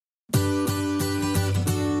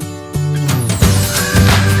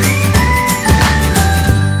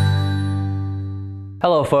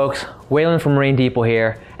Hello folks, Waylon from Marine Depot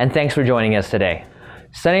here, and thanks for joining us today.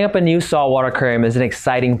 Setting up a new saltwater aquarium is an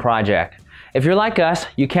exciting project. If you're like us,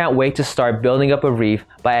 you can't wait to start building up a reef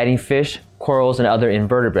by adding fish, corals, and other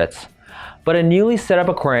invertebrates. But a newly set up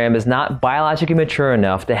aquarium is not biologically mature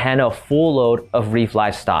enough to handle a full load of reef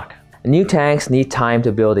livestock. New tanks need time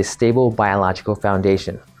to build a stable biological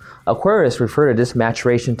foundation. Aquarists refer to this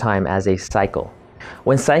maturation time as a cycle.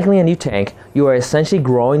 When cycling a new tank, you are essentially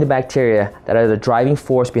growing the bacteria that are the driving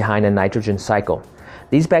force behind the nitrogen cycle.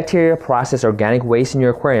 These bacteria process organic waste in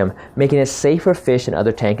your aquarium, making it safe for fish and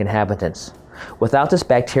other tank inhabitants. Without this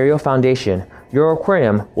bacterial foundation, your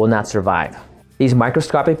aquarium will not survive. These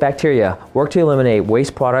microscopic bacteria work to eliminate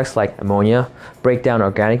waste products like ammonia, break down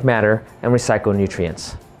organic matter, and recycle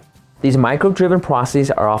nutrients. These microbe-driven processes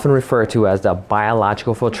are often referred to as the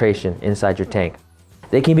biological filtration inside your tank.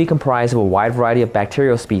 They can be comprised of a wide variety of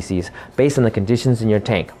bacterial species based on the conditions in your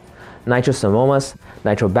tank. Nitrosomonas,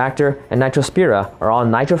 Nitrobacter, and Nitrospira are all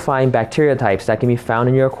nitrifying bacteria types that can be found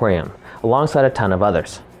in your aquarium, alongside a ton of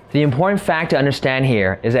others. The important fact to understand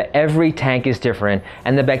here is that every tank is different,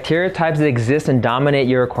 and the bacteria types that exist and dominate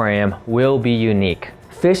your aquarium will be unique.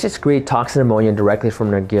 Fish excrete toxic ammonia directly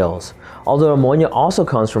from their gills, although ammonia also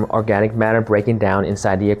comes from organic matter breaking down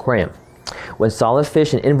inside the aquarium. When solid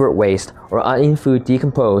fish and invert waste or uneaten food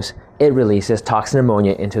decompose, it releases toxic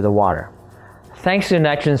ammonia into the water. Thanks to the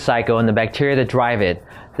nitrogen cycle and the bacteria that drive it,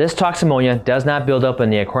 this toxic ammonia does not build up in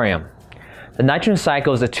the aquarium. The nitrogen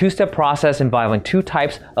cycle is a two-step process involving two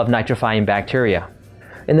types of nitrifying bacteria.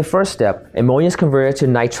 In the first step, ammonia is converted to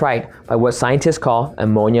nitrite by what scientists call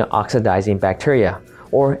ammonia oxidizing bacteria,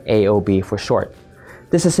 or AOB for short.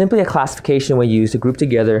 This is simply a classification we use to group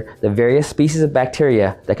together the various species of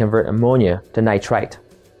bacteria that convert ammonia to nitrite.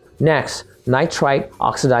 Next, nitrite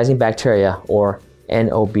oxidizing bacteria, or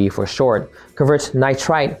NOB for short, converts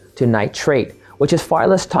nitrite to nitrate, which is far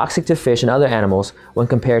less toxic to fish and other animals when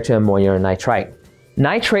compared to ammonia or nitrite.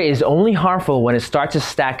 Nitrate is only harmful when it starts to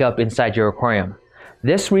stack up inside your aquarium.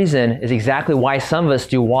 This reason is exactly why some of us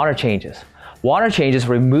do water changes. Water changes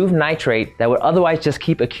remove nitrate that would otherwise just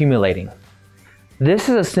keep accumulating. This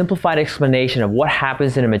is a simplified explanation of what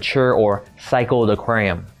happens in a mature or cycled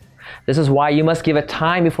aquarium. This is why you must give it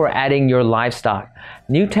time before adding your livestock.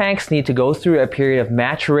 New tanks need to go through a period of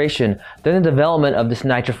maturation during the development of this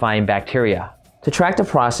nitrifying bacteria. To track the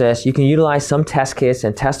process, you can utilize some test kits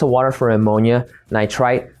and test the water for ammonia,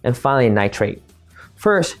 nitrite, and finally nitrate.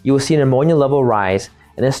 First, you will see an ammonia level rise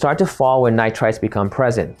and then start to fall when nitrites become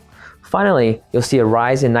present. Finally, you'll see a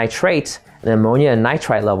rise in nitrates and ammonia and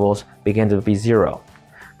nitrite levels begin to be zero.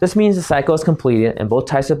 This means the cycle is completed and both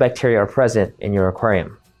types of bacteria are present in your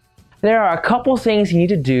aquarium. There are a couple things you need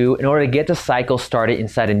to do in order to get the cycle started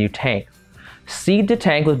inside a new tank. Seed the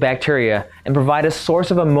tank with bacteria and provide a source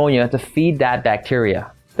of ammonia to feed that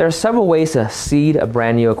bacteria. There are several ways to seed a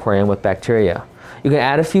brand new aquarium with bacteria. You can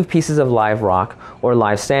add a few pieces of live rock or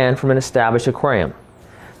live sand from an established aquarium.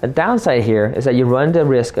 The downside here is that you run the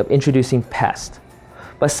risk of introducing pests.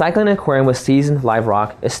 But cycling an aquarium with seasoned live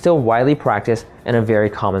rock is still widely practiced and a very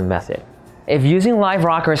common method. If using live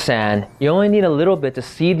rock or sand, you only need a little bit to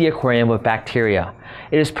seed the aquarium with bacteria.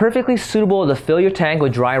 It is perfectly suitable to fill your tank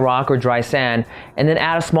with dry rock or dry sand and then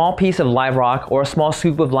add a small piece of live rock or a small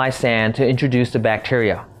scoop of live sand to introduce the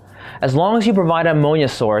bacteria. As long as you provide an ammonia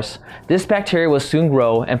source, this bacteria will soon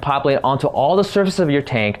grow and populate onto all the surface of your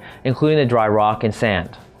tank, including the dry rock and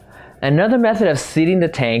sand. Another method of seeding the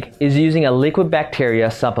tank is using a liquid bacteria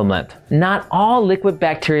supplement. Not all liquid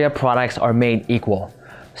bacteria products are made equal.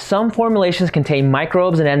 Some formulations contain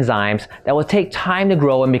microbes and enzymes that will take time to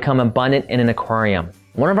grow and become abundant in an aquarium.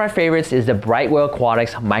 One of our favorites is the Brightwell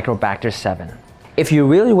Aquatics Microbacter 7. If you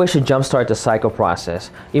really wish to jumpstart the cycle process,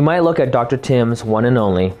 you might look at Dr. Tim's One and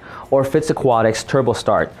Only or Fitz Aquatics Turbo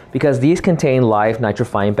Start because these contain live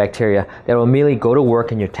nitrifying bacteria that will immediately go to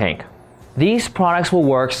work in your tank. These products will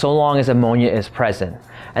work so long as ammonia is present,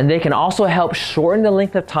 and they can also help shorten the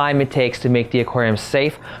length of time it takes to make the aquarium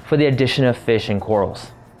safe for the addition of fish and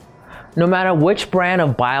corals. No matter which brand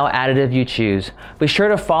of bioadditive you choose, be sure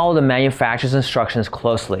to follow the manufacturer's instructions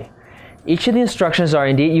closely. Each of the instructions are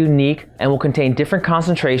indeed unique and will contain different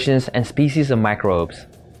concentrations and species of microbes.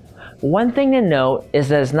 One thing to note is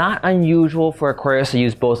that it's not unusual for aquarists to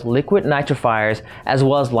use both liquid nitrifiers as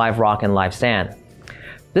well as live rock and live sand.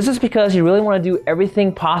 This is because you really want to do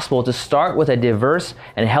everything possible to start with a diverse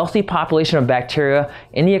and healthy population of bacteria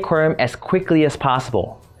in the aquarium as quickly as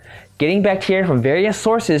possible. Getting bacteria from various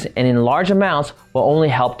sources and in large amounts will only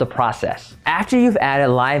help the process. After you've added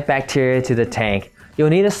live bacteria to the tank, you'll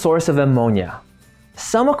need a source of ammonia.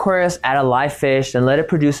 Some aquarists add a live fish and let it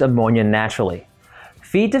produce ammonia naturally.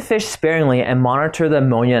 Feed the fish sparingly and monitor the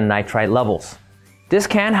ammonia and nitrite levels. This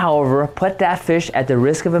can, however, put that fish at the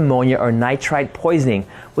risk of ammonia or nitrite poisoning,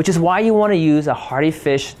 which is why you want to use a hardy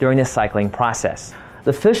fish during the cycling process.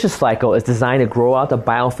 The fish's cycle is designed to grow out the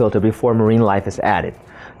biofilter before marine life is added.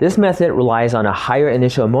 This method relies on a higher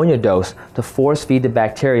initial ammonia dose to force feed the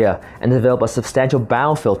bacteria and develop a substantial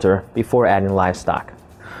biofilter before adding livestock.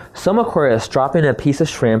 Some aquarists drop in a piece of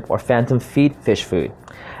shrimp or phantom feed fish food.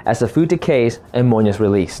 As the food decays, ammonia is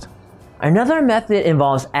released. Another method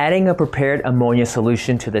involves adding a prepared ammonia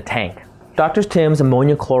solution to the tank. Dr. Tim's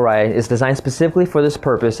ammonium chloride is designed specifically for this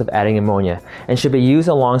purpose of adding ammonia and should be used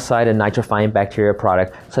alongside a nitrifying bacteria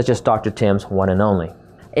product such as Dr. Tim's One and Only.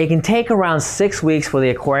 It can take around 6 weeks for the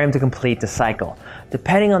aquarium to complete the cycle,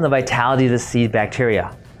 depending on the vitality of the seed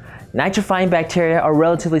bacteria. Nitrifying bacteria are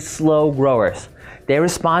relatively slow growers. They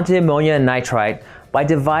respond to ammonia and nitrite by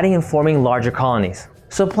dividing and forming larger colonies.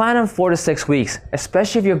 So plan on 4 to 6 weeks,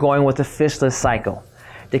 especially if you're going with a fishless cycle.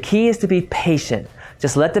 The key is to be patient.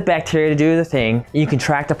 Just let the bacteria do the thing. You can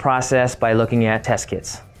track the process by looking at test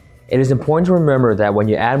kits. It is important to remember that when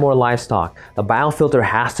you add more livestock, the biofilter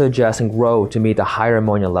has to adjust and grow to meet the higher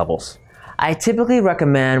ammonia levels. I typically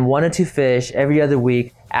recommend 1 to 2 fish every other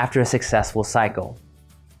week after a successful cycle.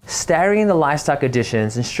 Staggering the livestock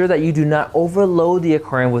additions ensure that you do not overload the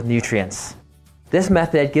aquarium with nutrients. This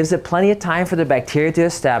method gives it plenty of time for the bacteria to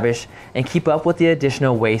establish and keep up with the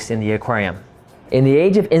additional waste in the aquarium. In the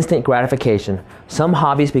age of instant gratification, some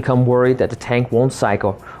hobbyists become worried that the tank won't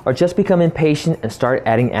cycle or just become impatient and start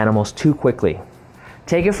adding animals too quickly.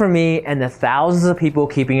 Take it from me and the thousands of people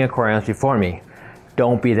keeping aquariums before me.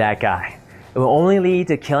 Don't be that guy. It will only lead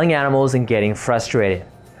to killing animals and getting frustrated.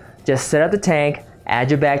 Just set up the tank,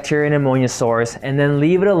 add your bacteria and ammonia source, and then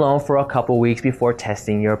leave it alone for a couple weeks before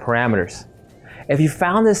testing your parameters. If you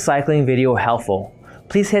found this cycling video helpful,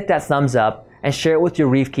 please hit that thumbs up and share it with your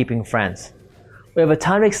reef keeping friends. We have a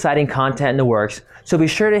ton of exciting content in the works, so be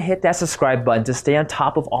sure to hit that subscribe button to stay on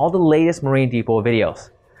top of all the latest Marine Depot videos.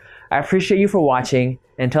 I appreciate you for watching.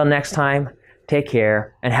 Until next time, take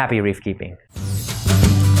care and happy reef keeping.